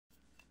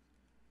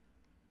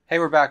Hey,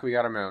 we're back. We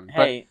got a moon.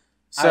 Hey,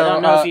 but, so, I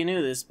don't know if you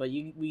knew this, but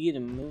we get a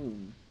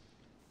moon.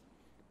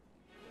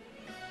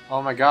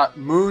 Oh my god,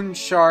 moon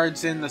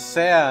shards in the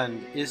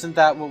sand. Isn't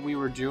that what we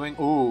were doing?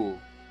 Ooh,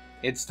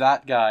 it's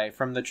that guy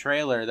from the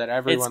trailer that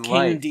everyone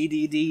liked. It's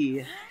King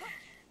DDD.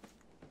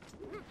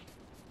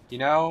 You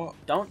know,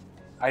 don't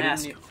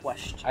ask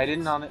questions. I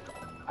didn't on it.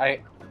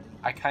 I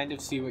kind of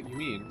see what you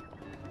mean.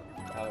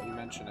 Now that you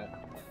mention it.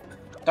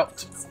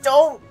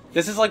 Don't.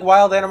 This is like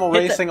Wild Animal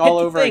Racing all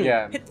over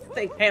again. Hit the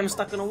thing. Hey, I'm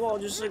stuck in a wall,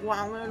 just like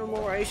Wild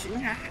Animal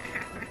Racing.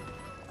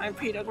 I'm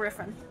Peter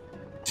Griffin.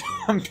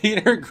 I'm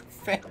Peter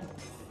Griffin.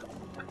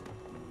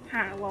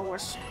 Hi,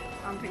 Lois.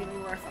 I'm Peter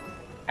Griffin.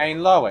 Hey,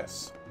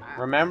 Lois.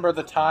 Remember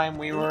the time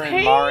we were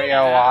in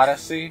Mario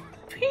Odyssey?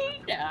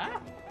 Peter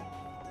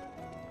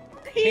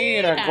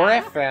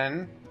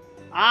Griffin.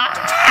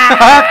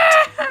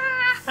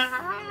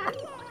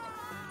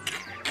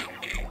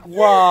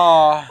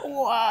 Whoa.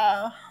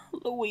 Wow.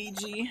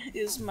 Luigi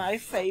is my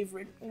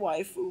favorite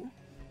waifu.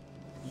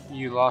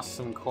 You lost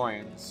some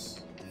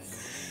coins.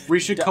 We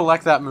should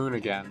collect that moon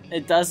again.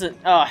 It doesn't.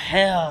 Oh,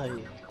 hell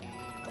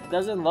yeah. It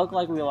doesn't look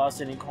like we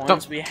lost any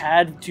coins. We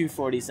had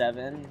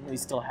 247. We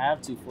still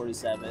have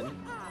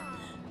 247.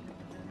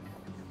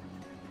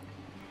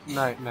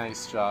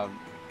 Nice job.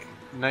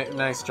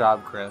 Nice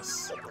job,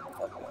 Chris.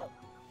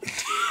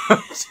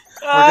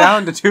 We're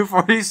down to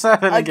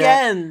 247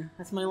 again.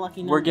 That's my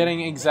lucky number. We're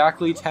getting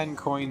exactly 10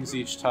 coins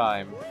each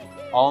time.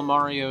 All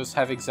Marios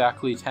have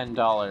exactly $10.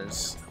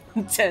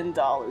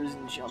 $10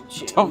 in jump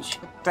change. Don't,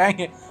 dang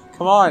it.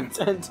 Come on.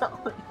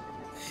 $10.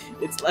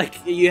 It's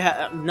like you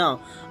have no.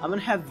 I'm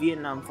gonna have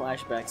Vietnam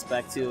flashbacks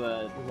back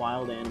to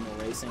Wild Animal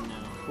Racing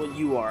now. Well,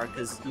 you are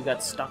because you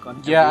got stuck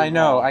on. Yeah, I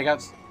know. I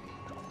got.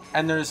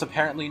 And there's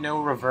apparently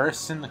no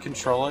reverse in the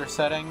controller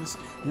settings.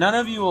 None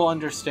of you will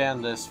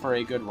understand this for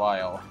a good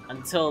while.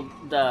 Until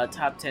the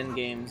top 10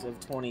 games of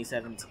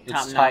 2017,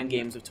 top 9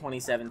 games of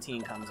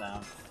 2017 comes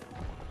out.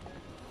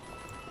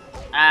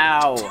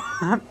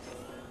 Ow!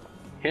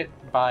 Hit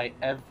by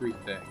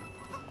everything.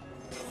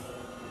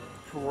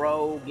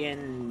 Pro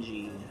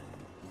Genji.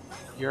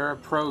 You're a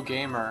pro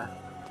gamer.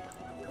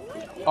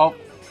 Oh,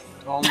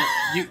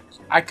 you!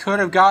 I could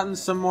have gotten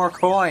some more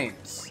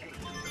coins.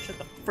 Shut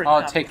the frick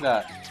up. Take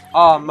that.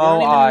 Oh,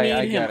 Mo,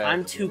 I get it.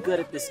 I'm too good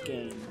at this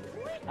game.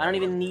 I don't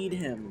even need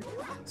him.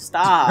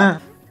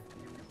 Stop.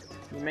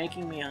 You're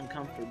making me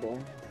uncomfortable.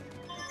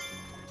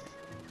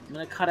 I'm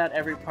gonna cut out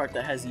every part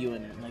that has you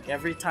in it. Like,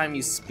 every time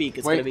you speak,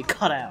 it's gonna be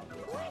cut out.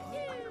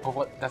 Oh,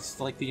 what? That's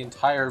like the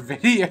entire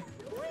video.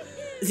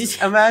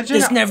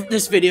 Imagine...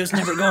 This video's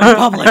never going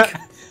public.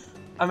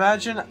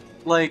 Imagine,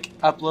 like,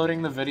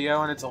 uploading the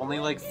video and it's only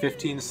like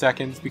 15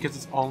 seconds because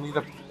it's only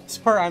the...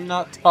 where I'm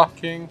not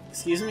talking.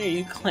 Excuse me, are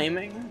you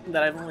claiming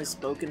that I've only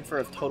spoken for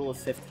a total of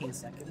 15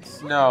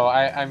 seconds? No,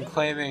 I'm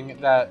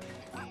claiming that...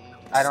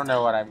 I don't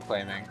know what I'm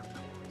claiming.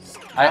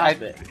 I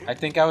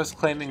think I was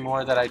claiming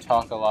more that I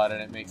talk a lot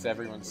and it makes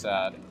everyone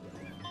sad.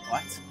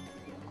 What?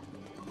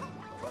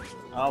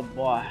 Oh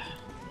boy.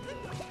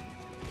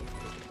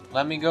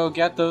 Let me go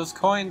get those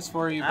coins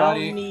for you,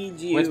 buddy. I don't need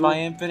you. With my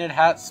infinite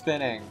hat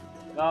spinning.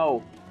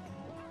 Go.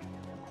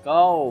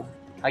 Go.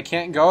 I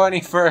can't go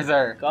any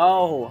further.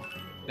 Go.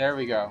 There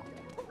we go.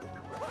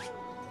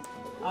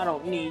 I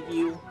don't need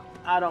you.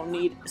 I don't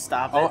need...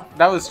 Stop it. Oh,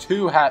 that was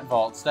 2 hat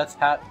vaults. That's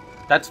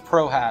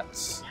pro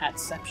hats.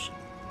 Hatception.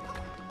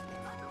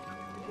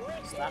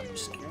 Stop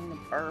scaring the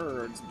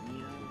birds,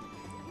 man.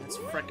 That's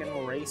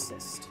frickin'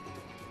 racist.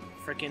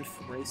 Frickin'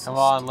 racist. Come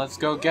on, let's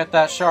go get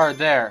that shard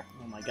there.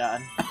 Oh my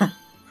god.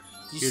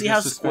 Did you see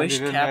how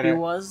squished Cappy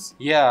was?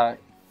 Yeah.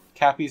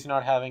 Cappy's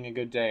not having a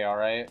good day,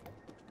 alright?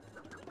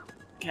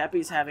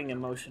 Cappy's having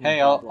emotional Hey,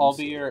 I'll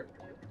be your...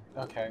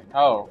 Okay.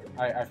 Oh,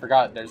 I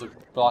forgot. There's a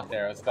block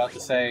there. I was about to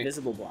say...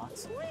 Invisible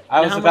blocks. I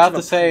was about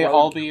to say,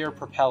 I'll be your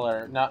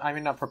propeller. No, I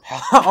mean not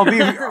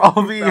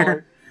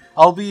propeller.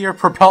 I'll be your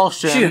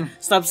propulsion. Shoot,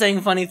 stop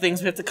saying funny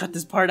things. We have to cut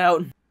this part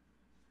out.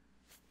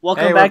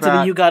 Welcome back to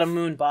the You Got a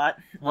Moon bot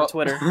on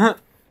Twitter.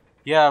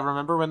 Yeah,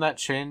 remember when that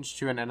changed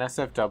to an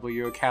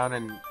NSFW account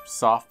and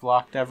soft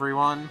blocked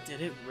everyone?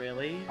 Did it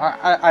really?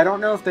 I don't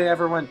know if they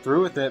ever went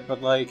through with it,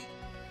 but like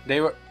they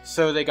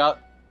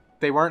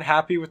weren't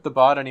happy with the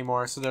bot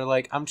anymore, so they're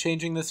like, I'm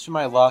changing this to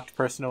my locked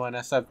personal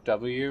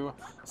NSFW,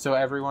 so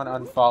everyone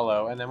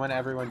unfollow. And then when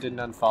everyone didn't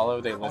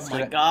unfollow, they listed it.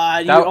 Oh my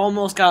god, you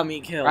almost got me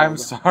killed. I'm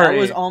sorry. That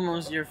was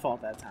almost your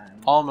fault that time.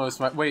 Almost.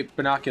 Wait,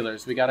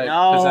 binoculars. We gotta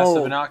possess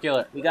the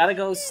binocular. We gotta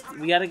go.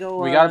 We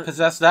gotta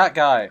possess that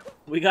guy.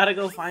 We gotta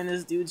go find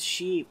this dude's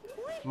sheep.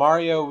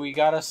 Mario, we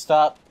gotta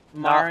stop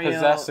not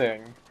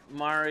possessing.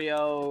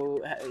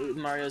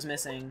 Mario's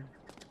missing.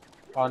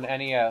 On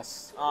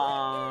NES.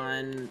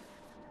 On...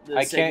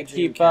 I can't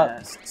keep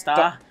up.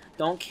 Stop.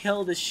 Don't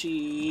kill the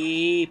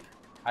sheep.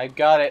 I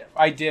got it.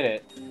 I did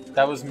it.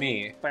 That was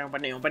me.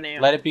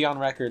 Let it be on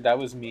record. That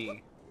was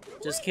me.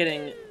 Just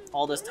kidding.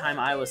 All this time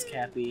I was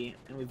Cappy,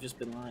 and we've just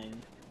been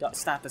lying.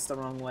 Stop, it's the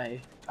wrong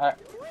way.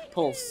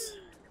 Pulse.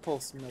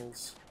 Pulse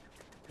mills.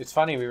 It's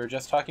funny, we were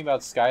just talking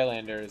about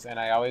Skylanders, and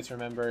I always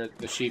remember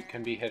the sheep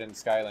can be hidden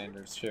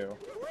Skylanders, too.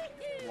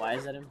 Why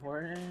is that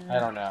important? I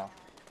don't know.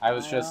 I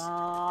was just...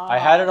 I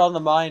had it on the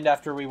mind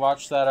after we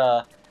watched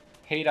that,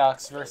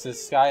 Haydox versus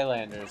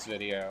Skylanders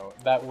video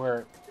that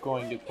we're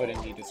going to put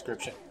in the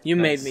description. You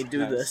made me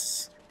do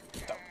this.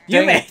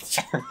 You made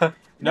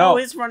No,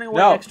 it's running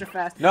away extra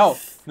fast. No,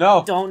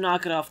 no. Don't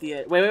knock it off the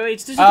edge.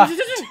 Wait.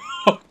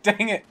 Oh,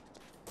 dang it.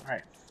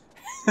 Alright.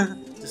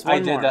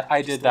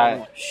 I did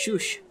that.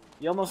 Shush.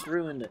 You almost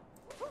ruined it.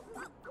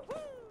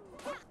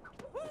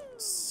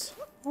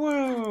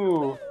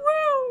 Woo!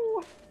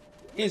 Woo!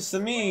 It's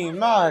me,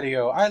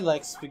 Mario. I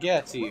like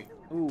spaghetti.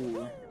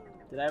 Ooh.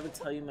 Did I ever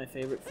tell you my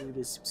favorite food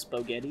is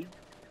spaghetti?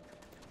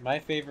 My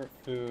favorite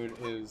food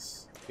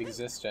is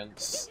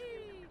existence.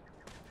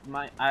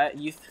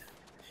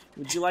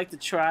 Would you like to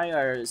try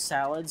our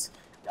salads?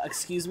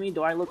 Excuse me,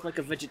 do I look like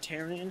a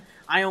vegetarian?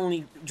 I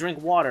only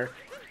drink water.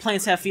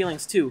 Plants have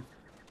feelings too.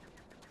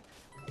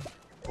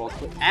 Well,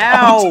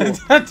 ow!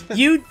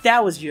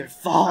 That was your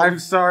fault. I'm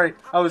sorry.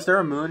 Oh, is there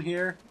a moon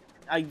here?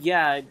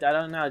 Yeah, I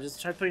don't know.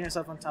 Just try putting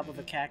yourself on top of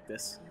a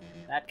cactus.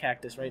 That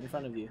cactus right in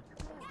front of you.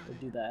 Go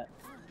do that.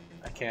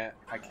 I can't.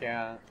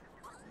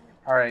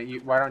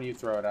 Alright, why don't you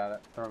throw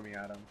me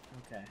at him.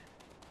 Okay.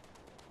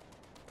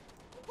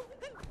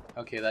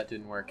 Okay, that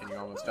didn't work and you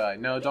almost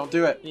died. No, don't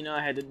do it! You know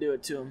I had to do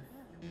it to him.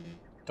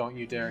 Don't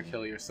you dare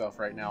kill yourself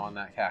right now on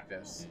that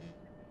cactus.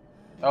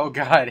 Oh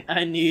god.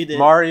 I need it.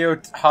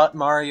 Hot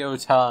Mario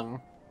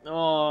tongue.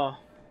 Oh.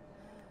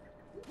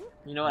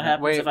 You know what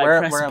happens if I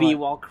press B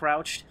while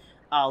crouched?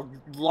 I'll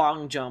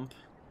long jump.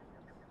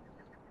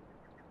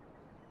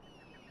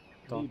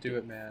 Don't do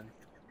it, man.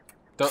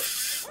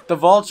 The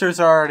vultures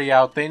are already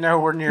out. They know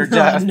we're near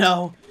death.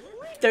 No.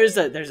 There's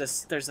a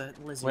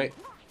lizard. Wait.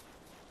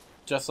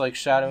 Just like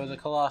Shadow of the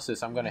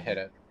Colossus, I'm gonna hit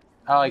it.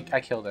 Oh, I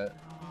killed it.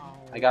 Oh.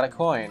 I got a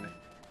coin.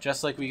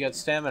 Just like we get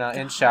stamina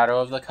in Shadow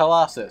of the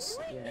Colossus.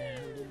 Yeah,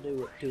 to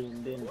do it to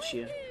him, didn't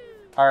you?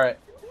 Alright.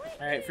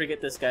 Alright,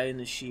 forget this guy and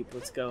the sheep.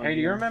 Let's go. Hey,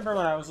 do you remember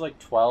when I was like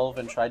 12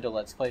 and tried to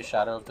Let's Play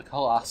Shadow of the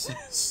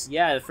Colossus?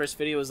 Yeah, the first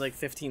video was like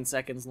 15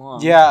 seconds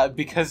long. Yeah,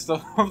 because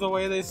of the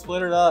way they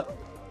split it up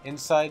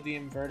inside the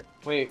inverted...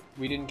 Wait,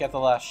 we didn't get the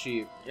last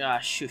sheep. Yeah,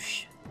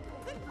 shush.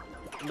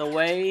 The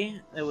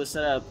way it was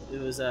set up, it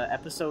was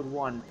episode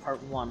 1,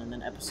 part 1, and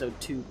then episode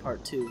 2,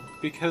 part 2.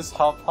 Because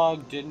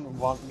Hop didn't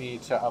want me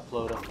to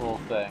upload a full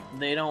thing.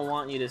 They don't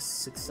want you to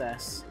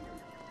success.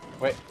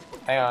 Wait,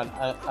 hang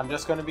on. I'm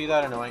just going to be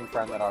that annoying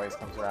friend that always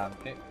comes around.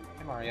 Hey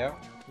Mario.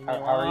 How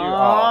are you?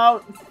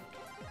 Oh,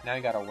 now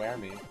you gotta wear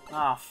me.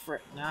 Ah,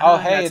 frick. No, oh,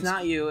 hey, that's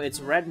not you. It's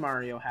Red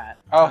Mario hat.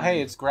 Oh,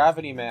 hey, it's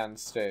Gravity Man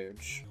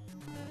stage.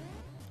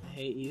 I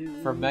hate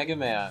you. For Mega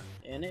Man.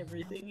 And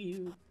everything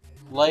you...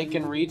 Like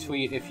and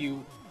retweet if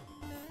you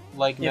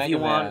like Mega Man. If you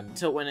want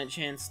to win a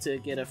chance to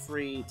get a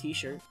free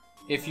t-shirt.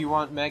 If you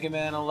want Mega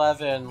Man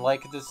 11,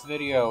 like this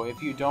video.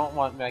 If you don't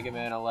want Mega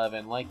Man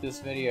 11, like this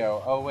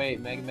video. Oh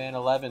wait, Mega Man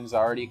 11's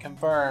already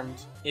confirmed.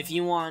 If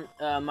you want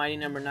a Mighty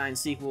No. 9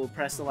 sequel,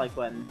 press the like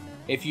button.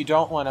 If you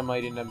don't want a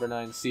Mighty No.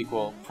 9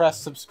 sequel, press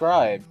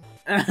subscribe.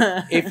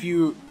 If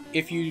you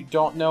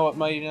don't know what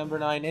Mighty No.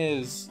 9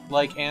 is,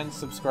 like and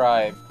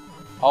subscribe.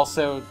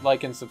 Also,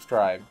 like and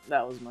subscribe.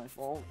 That was my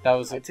fault.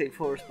 I take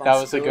full responsibility.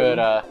 That was a good,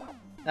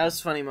 that was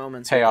funny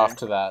moments. Payoff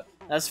to that.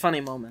 That's funny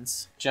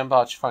moments.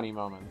 Gembotch funny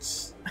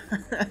moments.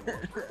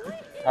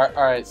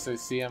 Alright, so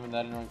see, I'm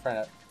that annoying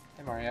friend.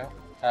 Hey, Mario.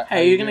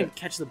 Hey, you're gonna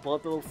catch the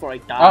bullet bill before I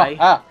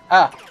die?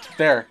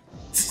 There.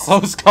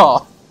 Close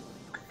call.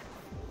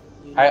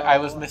 You know, I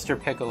was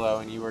Mr. Piccolo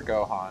and you were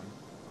Gohan.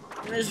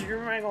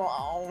 Mr.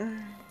 Piccolo.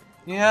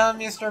 Yeah,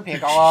 Mr.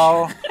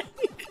 Piccolo.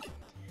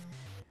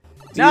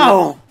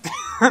 No!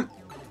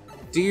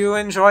 Do you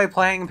enjoy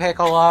playing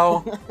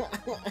Piccolo?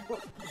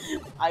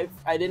 I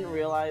didn't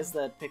realize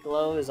that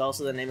Piccolo is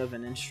also the name of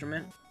an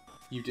instrument.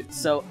 You did.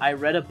 So I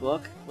read a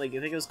book, like I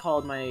think it was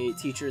called My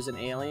Teacher's an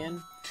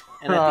Alien,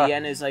 and at the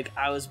end it's like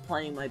I was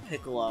playing my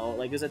Piccolo.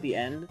 Like it was at the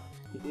end,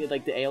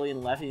 like the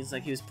alien left, and he's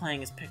like he was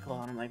playing his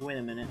Piccolo, and I'm like, wait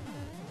a minute,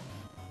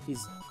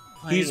 he's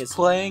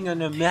playing a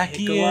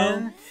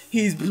Namekian.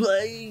 He's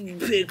playing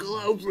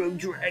Piccolo from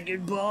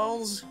Dragon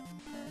Balls.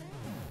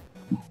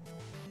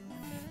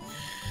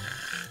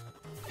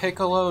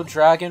 Piccolo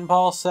Dragon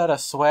Ball said a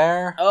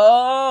swear?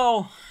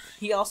 Oh!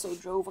 He also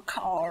drove a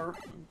car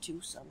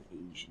into some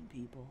Asian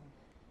people.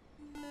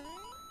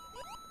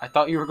 I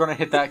thought you were gonna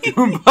hit that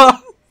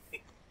Goomba.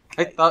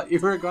 I thought you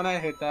were gonna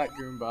hit that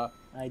Goomba.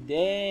 I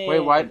did.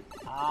 Wait, why?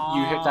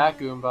 You hit that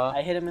Goomba.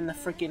 I hit him in the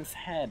freaking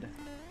head.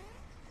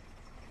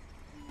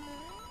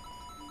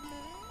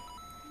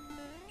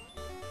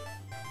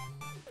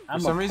 For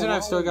some reason,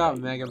 I've still got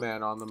Mega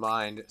Man on the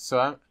mind.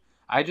 So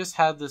I just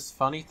had this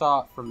funny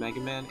thought from Mega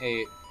Man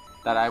 8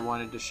 that I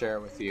wanted to share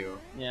with you.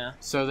 Yeah.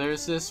 So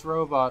there's this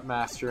robot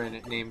master in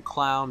it named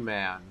Clown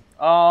Man.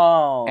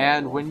 Oh.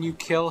 And when you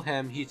kill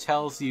him, he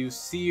tells you,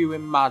 "See you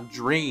in my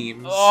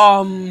dreams."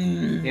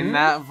 In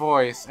that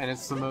voice, and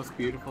it's the most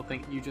beautiful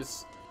thing.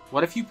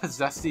 What if you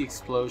possessed the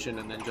explosion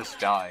and then just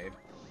died?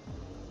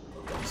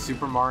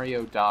 Super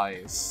Mario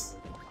dies.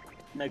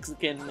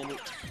 Mexican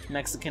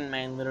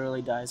man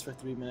literally dies for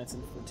 3 minutes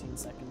and 14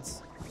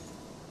 seconds.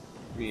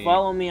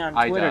 Follow me on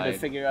Twitter to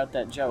figure out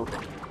that joke.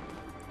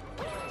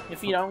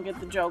 If you don't get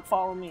the joke,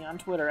 follow me on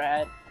Twitter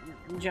at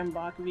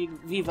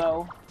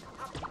JimBachVivo.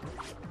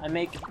 I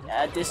make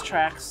diss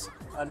tracks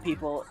on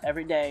people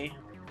every day.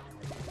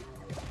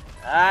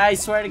 I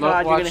swear to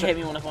God, you're gonna hit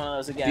me with one of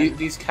those again.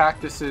 These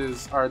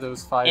cactuses are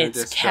those fire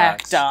diss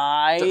tracks. It's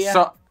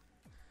cacti.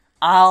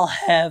 I'll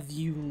have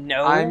you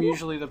know. I'm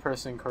usually the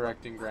person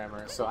correcting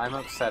grammar, so I'm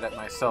upset at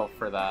myself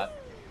for that.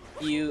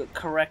 You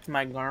correct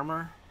my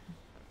grammar?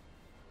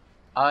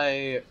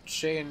 I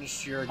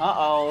changed your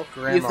Uh-oh,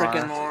 grammar. you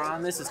freaking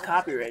moron. This is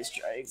copyright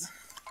strikes.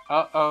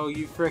 Uh-oh,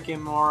 you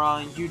freaking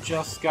moron. You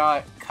just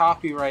got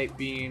copyright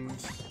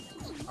beamed.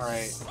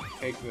 Alright,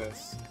 take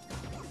this.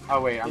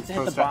 Oh wait, I'm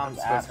supposed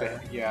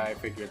to... Yeah, I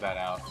figured that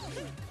out.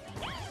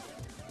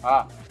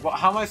 Well,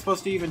 how am I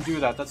supposed to even do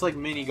that? That's like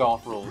mini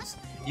golf rules.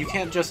 You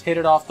can't just hit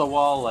it off the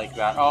wall like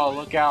that. Oh,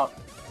 look out.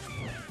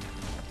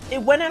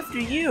 It went after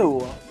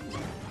you.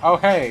 Oh,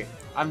 hey,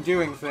 I'm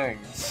doing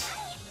things.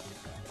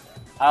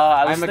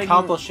 I'm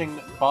accomplishing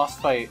boss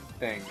fight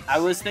things. I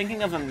was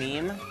thinking of a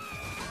meme,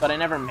 but I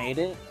never made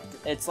it.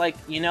 It's like,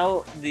 you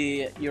know,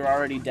 the "you're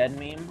already dead"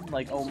 meme?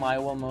 Like, oh my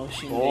wamo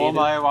shinderu. Oh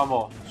my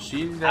wamo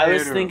shinderu. I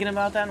was thinking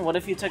about that, and what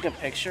if you took a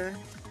picture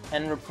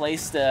and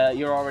replaced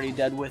 "you're already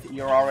dead" with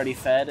 "you're already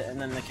fed,"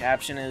 and then the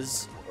caption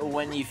is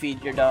 "when you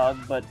feed your dog,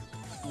 but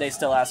they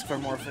still ask for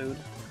more food."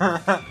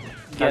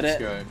 Get That's it?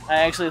 good.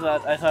 I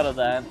thought of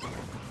that.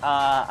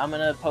 I'm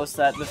gonna post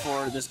that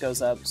before this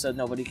goes up, so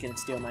nobody can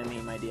steal my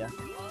meme idea.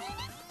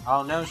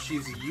 Oh no,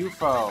 she's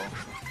UFO.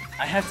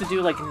 I have to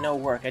do like no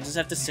work. I just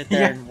have to sit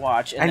there and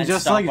watch, and then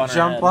just stomp like on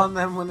jump on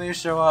them when they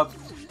show up,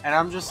 and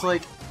I'm just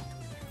like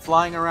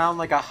flying around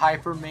like a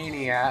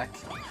hypermaniac.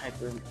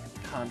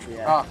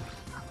 Hypochondriac. Oh,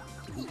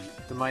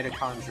 the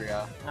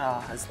mitochondria.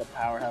 Ah, that's the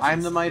powerhouse.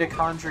 I'm the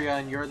mitochondria,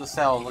 and you're the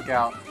cell. Look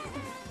out.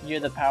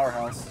 You're the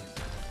powerhouse.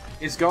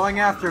 It's going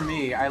after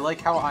me. I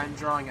like how I'm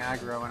drawing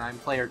aggro, and I'm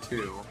player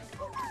 2.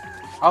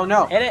 Oh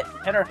no! Hit it!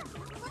 Hit her!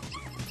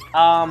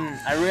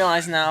 I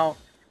realize now,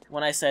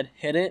 when I said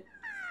hit it,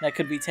 that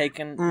could be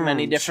taken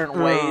many different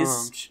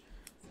ways.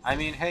 I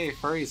mean, hey,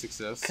 furries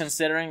exist.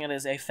 Considering it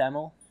is a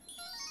female.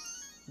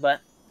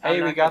 But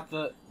hey, we got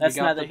the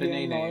neither the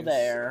here nor bananas.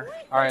 there.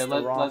 Alright,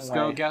 let's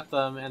go get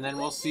them, and then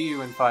we'll see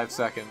you in 5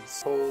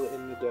 seconds. Hole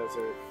in the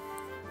desert.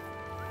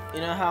 You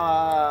know how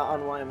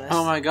on YMS...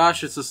 Oh my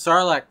gosh, it's a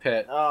Sarlacc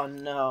pit. Oh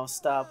no,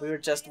 stop. We were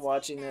just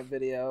watching that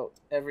video,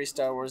 every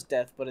Star Wars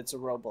death, but it's a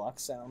Roblox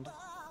sound.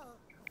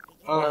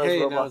 Oh hey,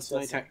 now it's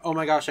nighttime. Oh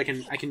my gosh, I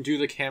can do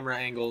the camera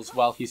angles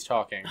while he's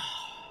talking.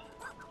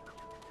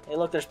 Hey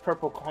look, there's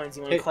purple coins.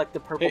 You want to collect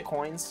the purple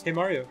coins? Hey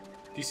Mario,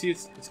 do you see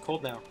it's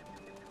cold now?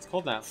 It's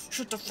cold now.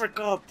 Shut the frick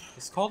up!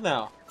 It's cold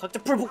now. Collect the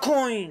purple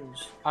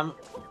coins!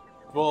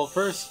 Well,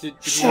 first, did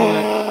you know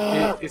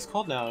that it's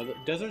cold now? The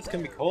deserts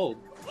can be cold.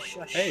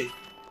 Shush. Hey.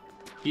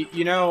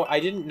 You know, I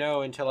didn't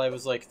know until I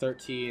was like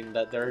 13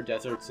 that there are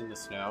deserts in the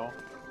snow.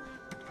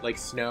 Like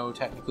snow,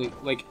 technically.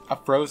 Like, a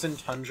frozen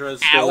tundra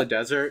is still a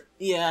desert.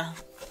 Yeah.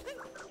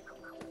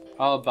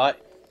 Oh,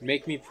 but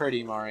make me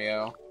pretty,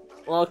 Mario.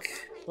 Look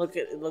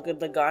at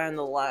the guy on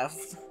the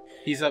left.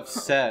 He's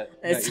upset.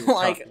 It's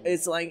like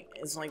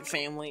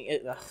family.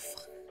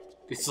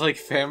 It's like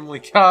Family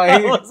Guy.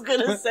 I was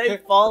gonna say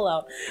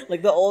Fallout,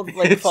 like the old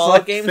it's Fallout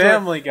like games.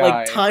 Family where, Guy.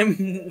 Like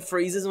time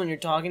freezes when you're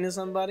talking to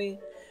somebody.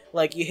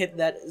 Like you hit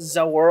that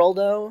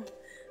Zaworldo,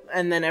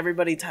 and then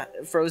everybody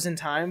froze in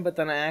time. But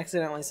then I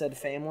accidentally said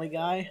Family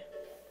Guy.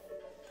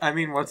 I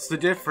mean, what's the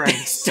They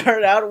difference?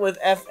 start out with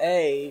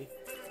FA.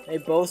 They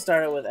both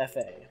started with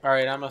FA. All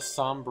right, I'm a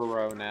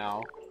sombrero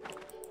now.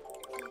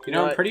 You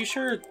know, I'm pretty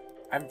sure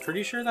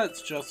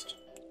that's just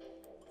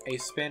a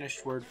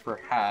Spanish word for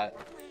hat.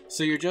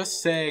 So you're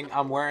just saying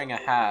I'm wearing a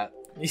hat.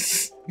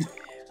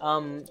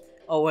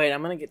 Oh wait,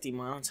 I'm gonna get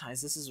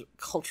demonetized. This is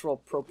cultural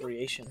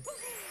appropriation.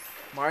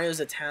 Mario's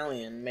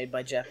Italian, made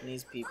by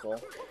Japanese people.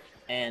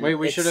 And wait,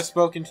 we should have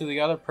spoken to the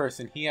other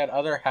person. He had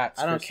other hats.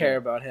 I don't care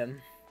about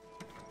him.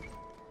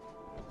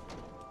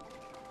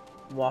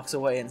 Walks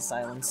away in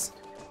silence.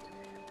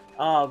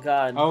 Oh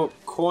god. Oh,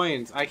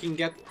 coins. I can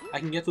get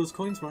those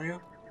coins, Mario.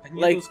 I can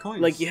get those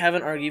coins. Like you have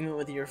an argument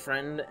with your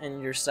friend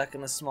and you're stuck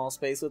in a small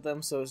space with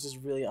them, so it's just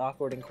really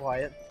awkward and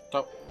quiet.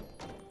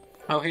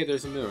 Oh hey,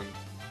 there's a moon.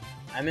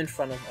 I'm in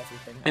front of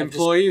everything.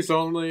 Employees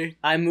only.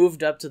 I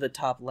moved up to the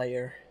top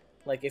layer.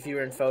 Like if you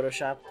were in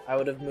Photoshop, I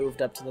would have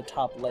moved up to the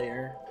top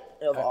layer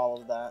of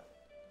all of that.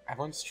 I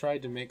once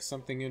tried to make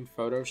something in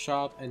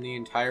Photoshop and the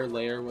entire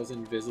layer was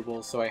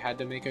invisible, so I had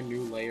to make a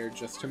new layer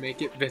just to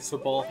make it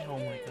visible. Oh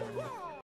my god.